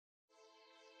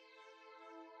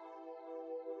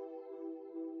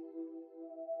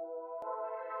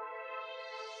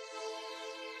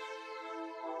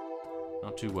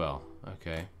not too well.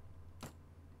 Okay.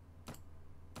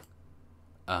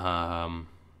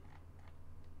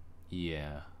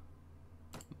 Yeah.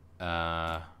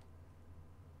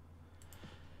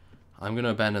 I'm going to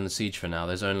abandon the siege for now.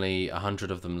 There's only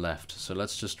 100 of them left. So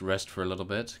let's just rest for a little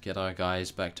bit. Get our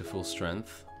guys back to full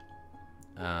strength.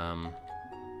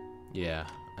 Yeah.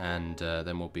 And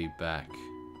then we'll be back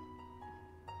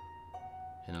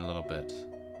in a little bit.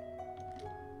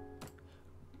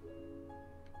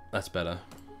 That's better.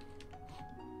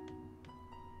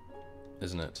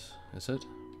 Isn't it? Is it?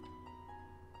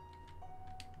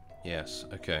 Yes.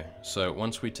 Okay. So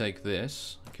once we take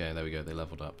this... Okay, there we go. They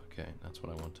leveled up. Okay, that's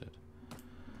what I wanted.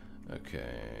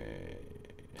 Okay.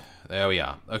 There we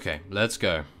are. Okay, let's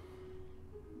go.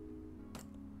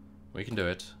 We can do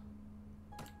it.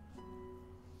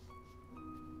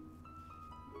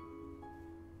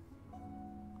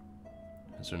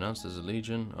 It's renounced as a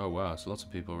legion. Oh wow, so lots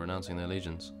of people renouncing their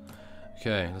legions.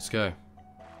 Okay, let's go.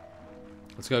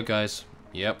 Let's go, guys.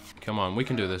 Yep, come on, we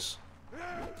can do this.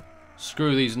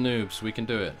 Screw these noobs, we can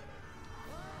do it.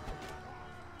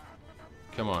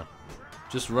 Come on.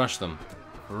 Just rush them.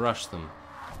 Rush them.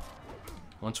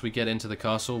 Once we get into the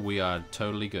castle, we are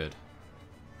totally good.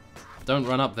 Don't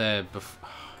run up there before...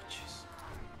 Oh, jeez.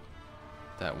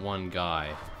 That one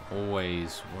guy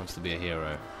always wants to be a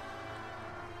hero.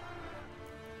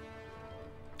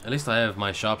 At least I have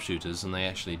my sharpshooters and they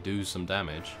actually do some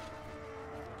damage.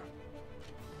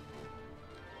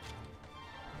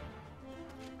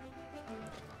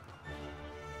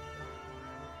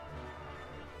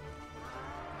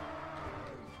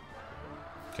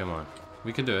 Come on.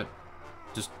 We can do it.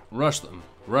 Just rush them.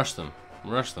 Rush them.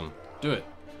 Rush them. Do it.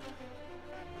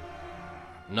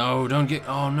 No, don't get...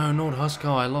 Oh no, Nord Huskar,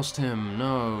 I lost him.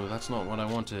 No, that's not what I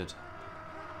wanted.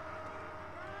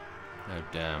 Oh,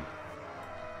 damn.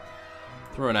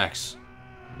 Throw an axe.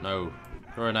 No.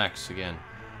 Throw an axe again.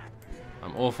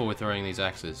 I'm awful with throwing these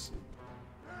axes.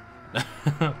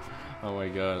 Oh my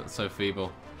god, it's so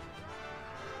feeble.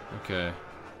 Okay.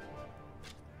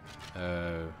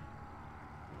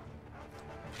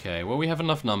 Okay, well we have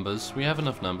enough numbers. We have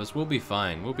enough numbers. We'll be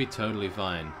fine. We'll be totally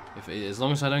fine. As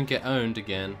long as I don't get owned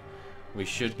again, we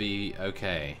should be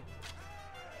okay.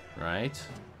 Right?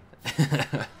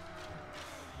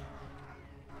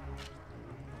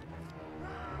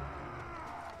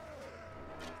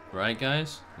 Right,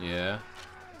 guys? Yeah.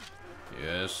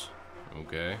 Yes.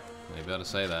 Okay. They better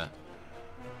say that.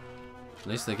 At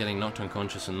least they're getting knocked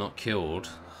unconscious and not killed.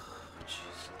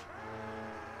 Jeez.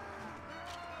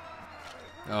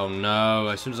 Oh no,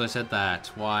 as soon as I said that.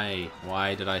 Why?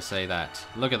 Why did I say that?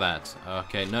 Look at that.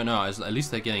 Okay, no, at least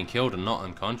they're getting killed and not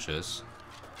unconscious.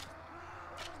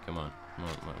 Come on.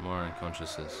 More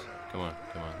unconsciouses. Come on,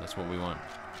 that's what we want.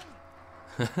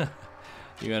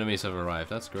 New enemies have arrived.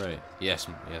 That's great. Yes.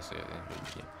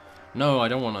 No, I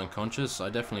don't want unconscious. I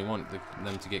definitely want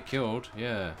them to get killed.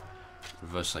 Yeah.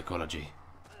 Reverse psychology.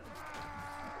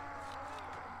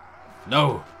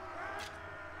 No!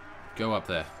 Go up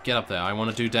there. Get up there. I want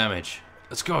to do damage.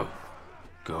 Let's go.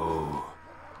 Go.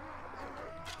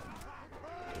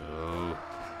 Go.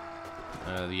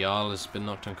 The Jarl has been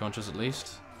knocked unconscious at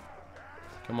least.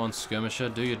 Come on, skirmisher.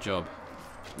 Do your job.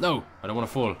 No! I don't want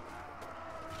to fall.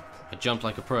 I jumped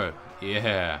like a pro.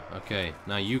 Yeah, okay.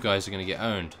 Now you guys are going to get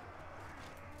owned.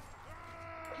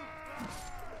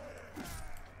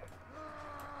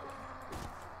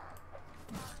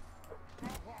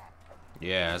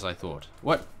 Yeah, as I thought.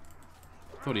 What?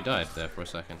 Thought he died there for a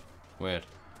second. Weird.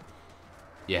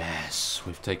 Yes,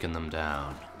 we've taken them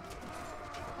down.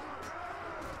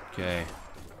 Okay.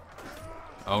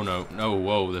 Oh no, no,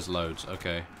 whoa, there's loads.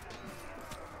 Okay.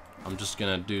 I'm just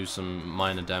gonna do some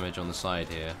minor damage on the side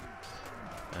here.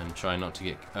 And try not to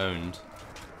get owned.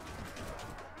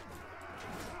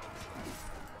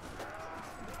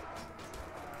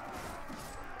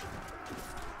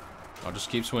 I'll just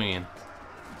keep swinging.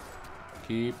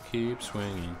 Keep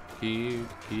swinging.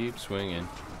 Keep swinging.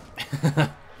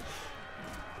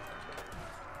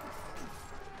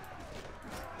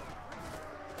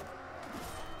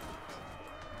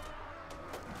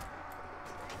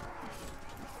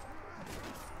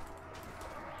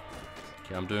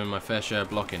 Okay, I'm doing my fair share of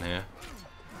blocking here.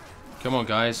 Come on,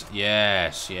 guys.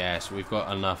 Yes, we've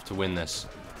got enough to win this.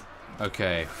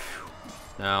 Okay.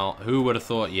 Now, who would have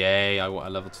thought, yay, I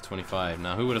leveled to 25.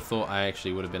 Now, who would have thought I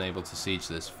actually would have been able to siege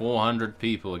this? 400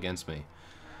 people against me.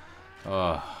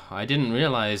 Oh, I didn't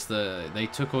realize that they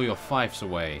took all your fiefs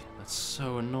away. That's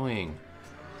so annoying.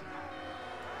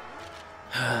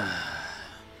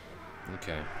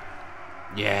 Okay.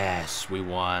 Yes, we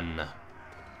won.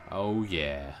 Oh,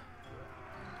 yeah.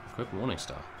 Equip Morning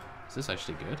Star. Is this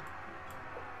actually good?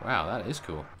 Wow, that is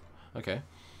cool. Okay.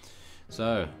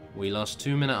 So, we lost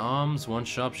 2 men-at-arms, 1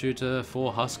 sharpshooter,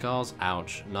 4 huskars,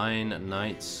 ouch, 9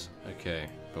 knights. Okay,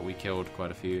 but we killed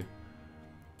quite a few.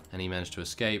 And he managed to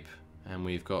escape, and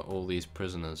we've got all these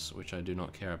prisoners, which I do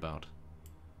not care about.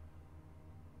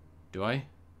 Do I?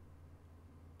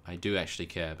 I do actually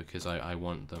care, because I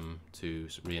want them to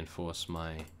reinforce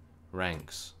my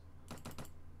ranks.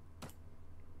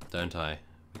 Don't I?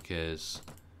 Because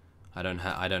I don't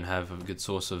have a good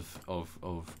source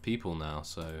of people now,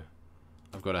 so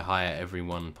I've got to hire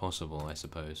everyone possible, I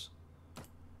suppose.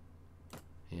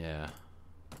 Yeah.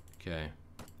 Okay.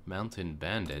 Mountain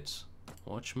bandits,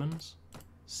 watchmen,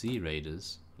 sea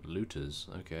raiders, looters.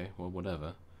 Okay, well,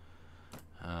 whatever.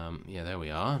 Yeah, there we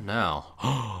are.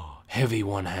 Now, heavy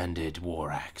one-handed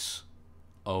war axe.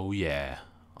 Oh yeah,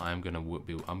 I'm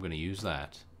gonna use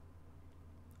that.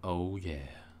 Oh yeah,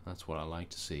 that's what I like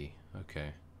to see.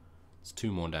 Okay, it's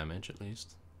 2 more damage at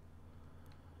least.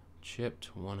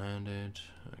 Chipped, one-handed.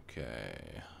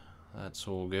 Okay, that's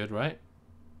all good, right?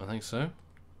 I think so.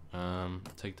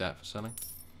 Take that for selling.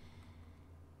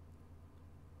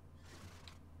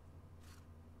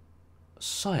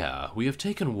 Sire, we have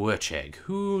taken Wurchegg.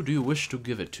 Who do you wish to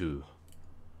give it to?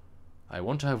 I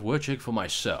want to have Wurchegg for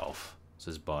myself,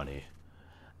 says Barney.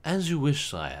 As you wish,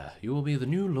 sire. You will be the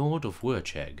new lord of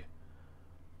Wurchegg.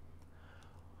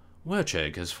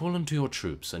 Wurchegg has fallen to your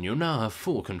troops, and you now have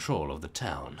full control of the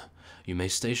town. You may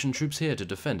station troops here to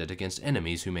defend it against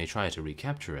enemies who may try to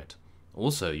recapture it.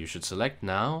 Also, you should select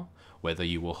now whether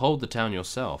you will hold the town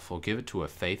yourself or give it to a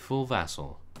faithful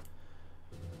vassal.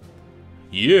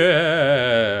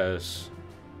 Yes!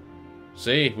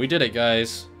 See, we did it,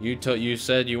 guys. You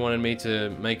said you wanted me to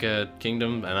make a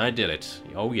kingdom, and I did it.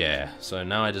 Oh yeah. So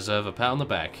now I deserve a pat on the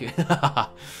back.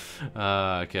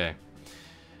 Okay.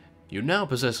 You now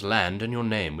possess land in your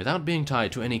name without being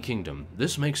tied to any kingdom.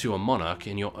 This makes you a monarch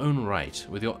in your own right,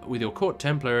 with your court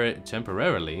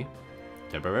temporarily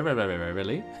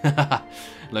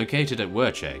located at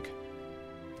Wurchegg.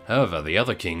 However, the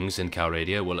other kings in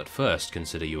Calradia will at first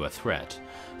consider you a threat,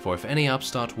 for if any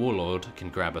upstart warlord can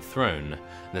grab a throne,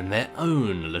 then their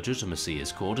own legitimacy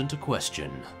is called into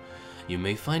question. You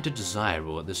may find it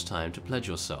desirable at this time to pledge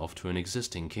yourself to an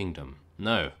existing kingdom.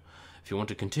 No. If you want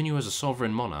to continue as a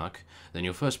sovereign monarch, then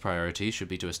your first priority should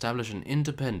be to establish an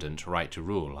independent right to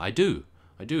rule. I do.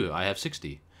 I have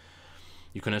 60.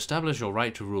 You can establish your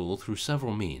right to rule through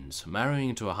several means: marrying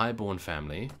into a highborn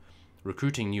family,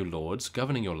 recruiting new lords,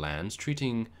 governing your lands,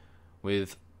 treating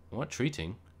with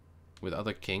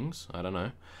other kings? I don't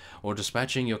know. Or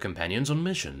dispatching your companions on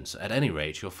missions. At any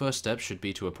rate, your first step should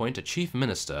be to appoint a chief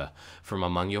minister from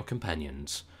among your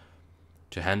companions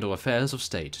to handle affairs of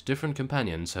state. Different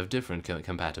companions have different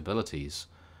compatibilities,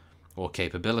 or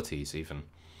capabilities even.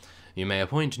 You may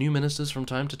appoint new ministers from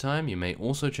time to time. You may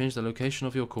also change the location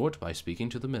of your court by speaking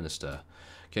to the minister.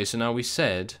 Okay, so now we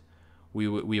said we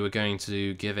were going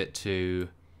to give it to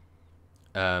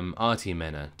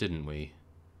Artimena, didn't we?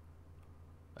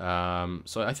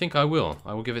 So I think I will.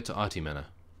 I will give it to Artimena.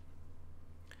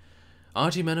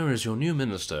 Artimena is your new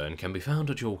minister and can be found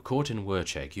at your court in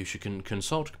Wurchegg. You should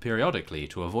consult periodically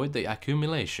to avoid the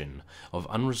accumulation of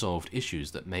unresolved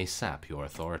issues that may sap your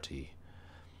authority.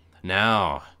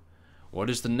 Now, what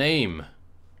is the name?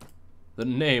 The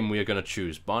name we are going to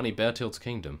choose. Barney Beartilt's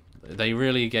Kingdom. They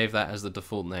really gave that as the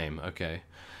default name. Okay.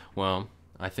 Well,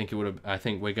 I think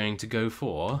we're going to go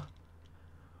for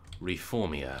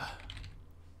Reformia.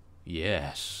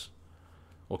 Yes.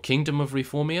 Or Kingdom of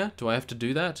Reformia? Do I have to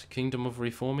do that? Kingdom of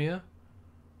Reformia?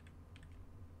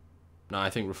 No, I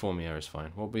think Reformia is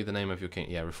fine. What will be the name of your king?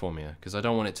 Yeah, Reformia. Because I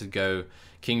don't want it to go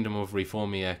Kingdom of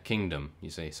Reformia Kingdom, you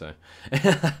see, so.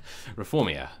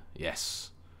 Reformia.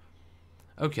 Yes.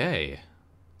 Okay.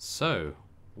 So,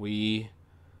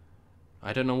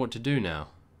 I don't know what to do now.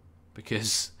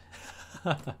 Because...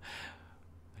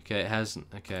 okay, it hasn't...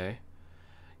 Okay.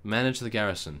 Manage the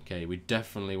garrison. Okay, we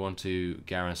definitely want to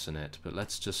garrison it, but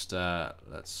let's just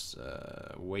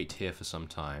wait here for some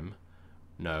time.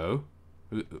 No.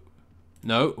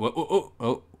 No.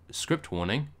 Oh. Script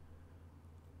warning.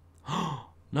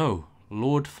 No.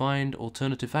 Lord find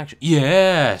alternative faction.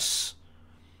 Yes.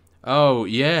 Oh,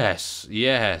 yes.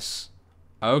 Yes.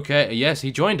 Okay. Yes,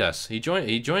 he joined us. He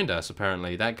joined us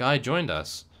apparently. That guy joined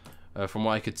us. From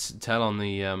what I could tell on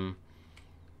the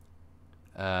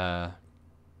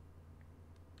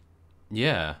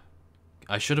yeah.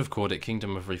 I should have called it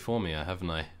Kingdom of Reformia, haven't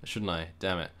I? Shouldn't I?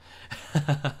 Damn it.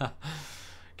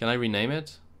 Can I rename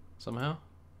it somehow?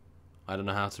 I don't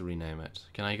know how to rename it.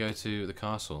 Can I go to the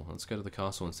castle? Let's go to the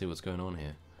castle and see what's going on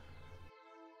here.